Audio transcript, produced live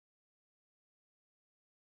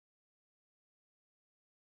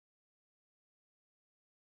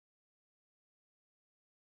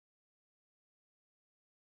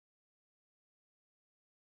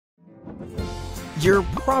You're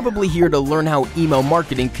probably here to learn how email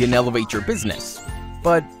marketing can elevate your business.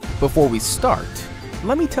 But before we start,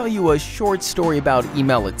 let me tell you a short story about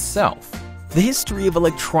email itself. The history of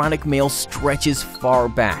electronic mail stretches far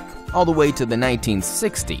back, all the way to the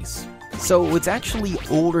 1960s. So it's actually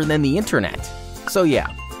older than the internet. So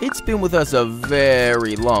yeah, it's been with us a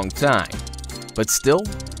very long time. But still,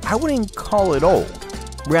 I wouldn't call it old.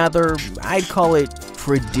 Rather, I'd call it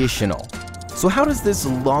traditional. So how does this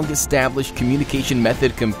long-established communication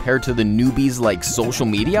method compare to the newbies like social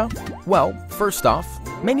media? Well, first off,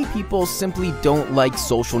 many people simply don't like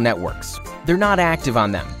social networks. They're not active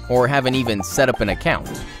on them or haven't even set up an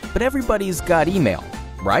account. But everybody's got email,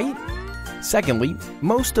 right? Secondly,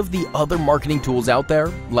 most of the other marketing tools out there,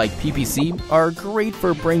 like PPC, are great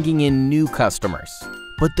for bringing in new customers.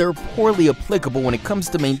 But they're poorly applicable when it comes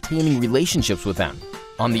to maintaining relationships with them.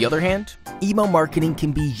 On the other hand, email marketing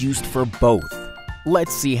can be used for both.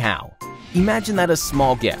 Let's see how. Imagine that a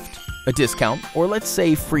small gift, a discount, or let's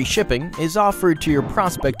say free shipping is offered to your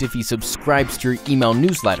prospect if he subscribes to your email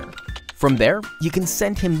newsletter. From there, you can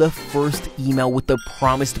send him the first email with the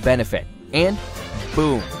promised benefit, and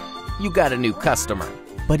boom, you got a new customer.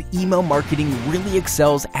 But email marketing really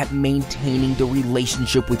excels at maintaining the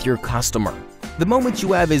relationship with your customer. The moment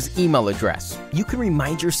you have his email address, you can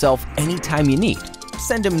remind yourself anytime you need.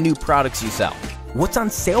 Send him new products you sell, what's on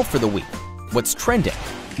sale for the week, what's trending.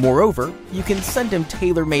 Moreover, you can send him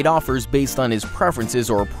tailor-made offers based on his preferences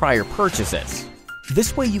or prior purchases.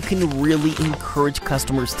 This way you can really encourage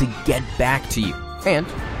customers to get back to you and,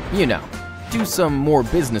 do some more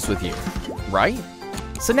business with you, right?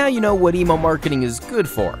 So now you know what email marketing is good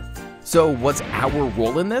for. So what's our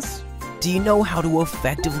role in this? Do you know how to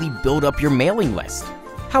effectively build up your mailing list?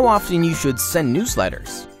 How often you should send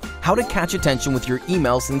newsletters? How to catch attention with your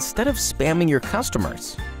emails instead of spamming your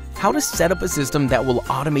customers? How to set up a system that will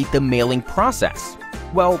automate the mailing process?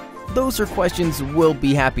 Well, those are questions we'll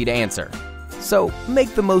be happy to answer. So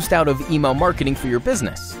make the most out of email marketing for your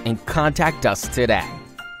business and contact us today.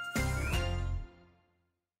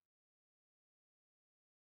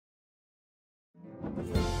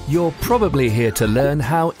 You're probably here to learn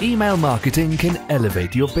how email marketing can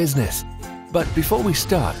elevate your business. But before we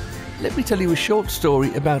start, let me tell you a short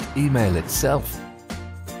story about email itself.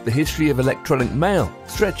 The history of electronic mail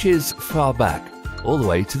stretches far back, all the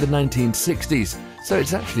way to the 1960s, so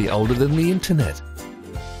it's actually older than the internet.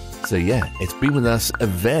 So yeah, it's been with us a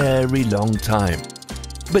very long time.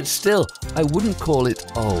 But still, I wouldn't call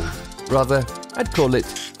it old. Rather, I'd call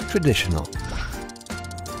it traditional.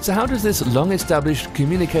 So how does this long-established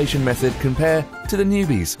communication method compare to the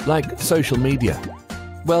newbies, like social media?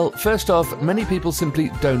 Well, first off, many people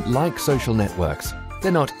simply don't like social networks.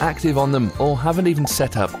 They're not active on them or haven't even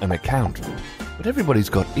set up an account. But everybody's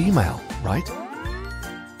got email, right?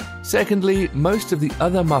 Secondly, most of the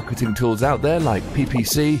other marketing tools out there, like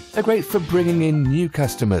PPC, are great for bringing in new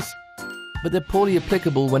customers. But they're poorly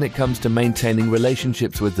applicable when it comes to maintaining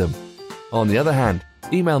relationships with them. On the other hand,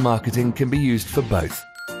 email marketing can be used for both.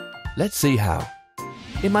 Let's see how.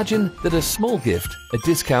 Imagine that a small gift, a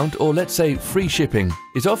discount, or let's say free shipping,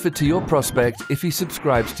 is offered to your prospect if he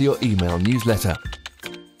subscribes to your email newsletter.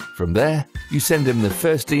 From there, you send him the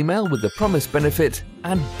first email with the promised benefit,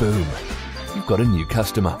 and boom, you've got a new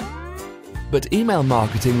customer. But email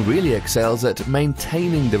marketing really excels at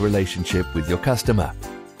maintaining the relationship with your customer.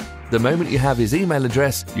 The moment you have his email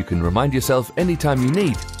address, you can remind yourself anytime you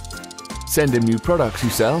need. Send him new products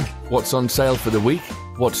you sell, what's on sale for the week,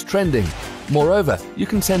 what's trending. Moreover, you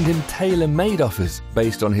can send him tailor-made offers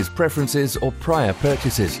based on his preferences or prior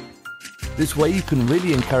purchases. This way you can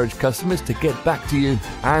really encourage customers to get back to you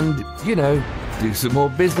and, do some more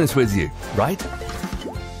business with you, right?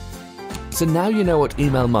 So now you know what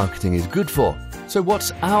email marketing is good for. So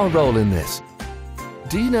what's our role in this?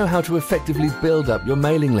 Do you know how to effectively build up your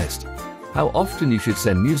mailing list? How often you should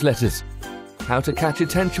send newsletters? How to catch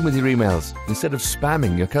attention with your emails instead of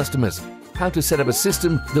spamming your customers? How to set up a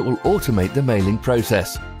system that will automate the mailing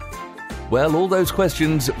process? Well, all those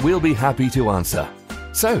questions we'll be happy to answer.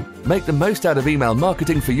 So, make the most out of email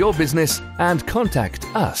marketing for your business and contact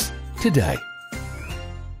us today.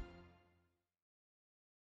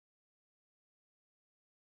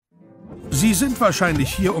 Sie sind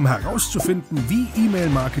wahrscheinlich hier, um herauszufinden, wie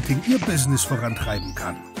E-Mail-Marketing Ihr Business vorantreiben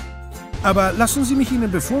kann. Aber lassen Sie mich Ihnen,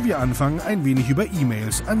 bevor wir anfangen, ein wenig über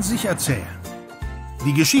E-Mails an sich erzählen.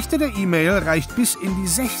 Die Geschichte der E-Mail reicht bis in die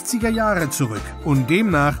 60er Jahre zurück und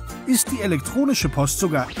demnach ist die elektronische Post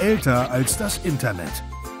sogar älter als das Internet.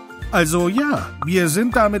 Also ja, wir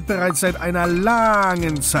sind damit bereits seit einer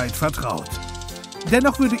langen Zeit vertraut.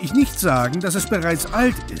 Dennoch würde ich nicht sagen, dass es bereits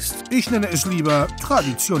alt ist. Ich nenne es lieber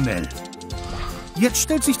traditionell. Jetzt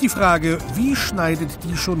stellt sich die Frage, wie schneidet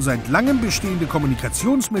die schon seit langem bestehende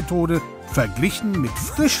Kommunikationsmethode verglichen mit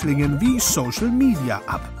Frischlingen wie Social Media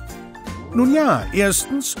ab? Nun ja,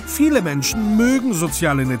 erstens, viele Menschen mögen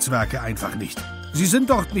soziale Netzwerke einfach nicht. Sie sind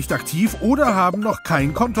dort nicht aktiv oder haben noch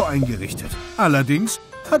kein Konto eingerichtet. Allerdings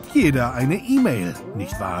hat jeder eine E-Mail,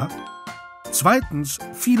 nicht wahr? Zweitens,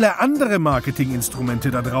 viele andere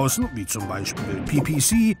Marketinginstrumente da draußen, wie zum Beispiel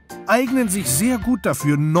PPC, eignen sich sehr gut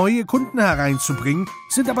dafür, neue Kunden hereinzubringen,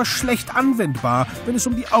 sind aber schlecht anwendbar, wenn es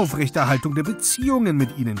um die Aufrechterhaltung der Beziehungen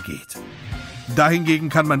mit ihnen geht. Dahingegen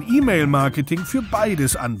kann man E-Mail-Marketing für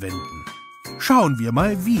beides anwenden. Schauen wir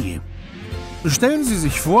mal wie. Stellen Sie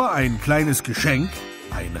sich vor, ein kleines Geschenk,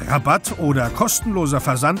 ein Rabatt oder kostenloser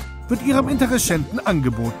Versand wird Ihrem Interessenten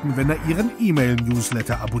angeboten, wenn er Ihren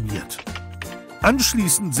E-Mail-Newsletter abonniert.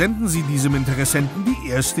 Anschließend senden Sie diesem Interessenten die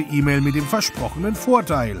erste E-Mail mit dem versprochenen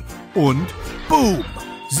Vorteil. Und boom!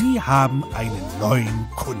 Sie haben einen neuen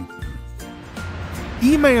Kunden.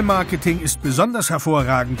 E-Mail-Marketing ist besonders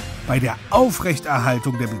hervorragend bei der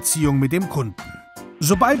Aufrechterhaltung der Beziehung mit dem Kunden.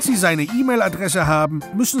 Sobald Sie seine E-Mail-Adresse haben,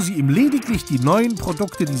 müssen Sie ihm lediglich die neuen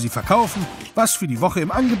Produkte, die Sie verkaufen, was für die Woche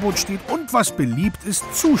im Angebot steht und was beliebt ist,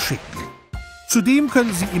 zuschicken. Zudem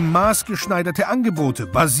können Sie ihm maßgeschneiderte Angebote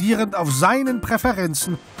basierend auf seinen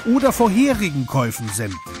Präferenzen oder vorherigen Käufen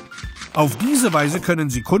senden. Auf diese Weise können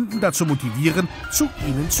Sie Kunden dazu motivieren, zu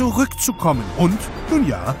Ihnen zurückzukommen und, nun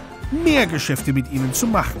ja, mehr Geschäfte mit Ihnen zu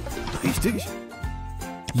machen. Richtig?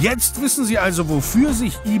 Jetzt wissen Sie also, wofür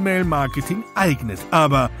sich E-Mail-Marketing eignet.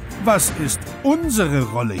 Aber was ist unsere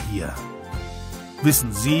Rolle hier?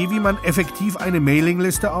 Wissen Sie, wie man effektiv eine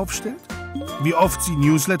Mailingliste aufstellt? Wie oft Sie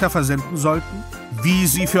Newsletter versenden sollten? Wie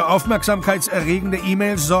Sie für aufmerksamkeitserregende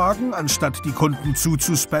E-Mails sorgen, anstatt die Kunden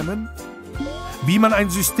zuzuspammen? Wie man ein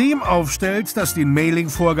System aufstellt, das den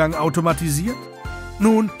Mailing-Vorgang automatisiert?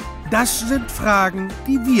 Nun, das sind Fragen,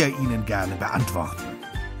 die wir Ihnen gerne beantworten.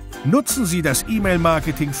 Nutzen Sie das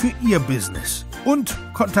E-Mail-Marketing für Ihr Business und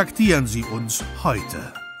kontaktieren Sie uns heute.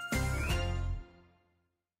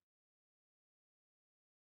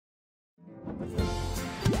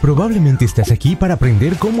 Probablemente estás aquí para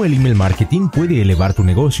aprender cómo el email marketing puede elevar tu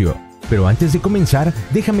negocio. Pero antes de comenzar,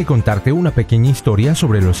 déjame contarte una pequeña historia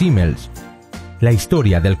sobre los emails. La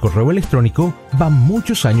historia del correo electrónico va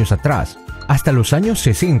muchos años atrás, hasta los años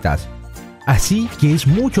 60. Así que es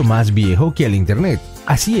mucho más viejo que el Internet.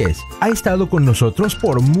 Así es, ha estado con nosotros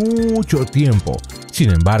por mucho tiempo. Sin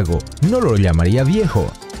embargo, no lo llamaría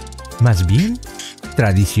viejo, más bien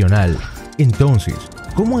tradicional. Entonces,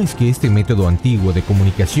 ¿cómo es que este método antiguo de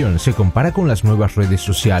comunicación se compara con las nuevas redes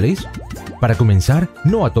sociales? Para comenzar,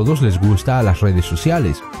 no a todos les gusta las redes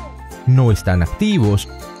sociales. No están activos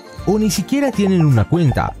o ni siquiera tienen una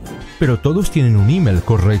cuenta, pero todos tienen un email,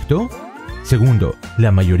 ¿correcto? Segundo,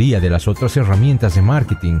 la mayoría de las otras herramientas de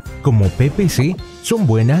marketing, como PPC, son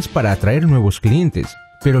buenas para atraer nuevos clientes,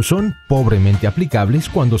 pero son pobremente aplicables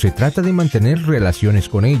cuando se trata de mantener relaciones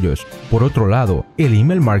con ellos. Por otro lado, el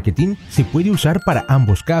email marketing se puede usar para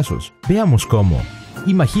ambos casos. Veamos cómo.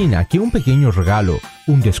 Imagina que un pequeño regalo,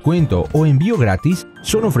 un descuento o envío gratis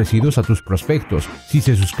son ofrecidos a tus prospectos si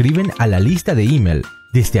se suscriben a la lista de email.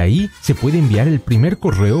 Desde ahí se puede enviar el primer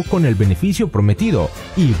correo con el beneficio prometido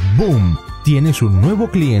y ¡boom! Tienes un nuevo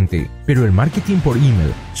cliente. Pero el marketing por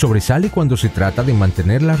email sobresale cuando se trata de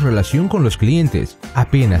mantener la relación con los clientes.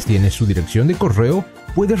 Apenas tienes su dirección de correo,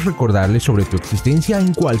 puedes recordarle sobre tu existencia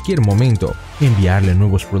en cualquier momento, enviarle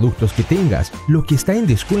nuevos productos que tengas, lo que está en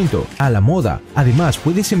descuento, a la moda. Además,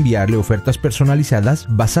 puedes enviarle ofertas personalizadas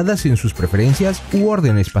basadas en sus preferencias u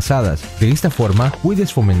órdenes pasadas. De esta forma,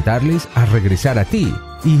 puedes fomentarles a regresar a ti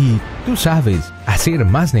y, tú sabes, hacer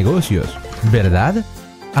más negocios, ¿verdad?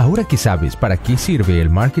 Ahora que sabes para qué sirve el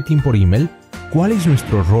marketing por email, ¿cuál es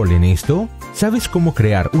nuestro rol en esto? ¿Sabes cómo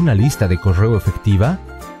crear una lista de correo efectiva?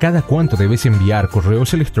 ¿Cada cuánto debes enviar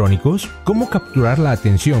correos electrónicos? ¿Cómo capturar la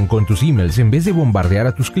atención con tus emails en vez de bombardear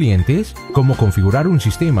a tus clientes? ¿Cómo configurar un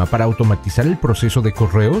sistema para automatizar el proceso de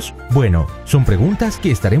correos? Bueno, son preguntas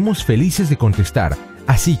que estaremos felices de contestar.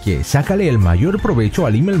 Así que sácale el mayor provecho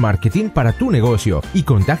al email marketing para tu negocio y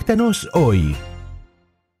contáctanos hoy.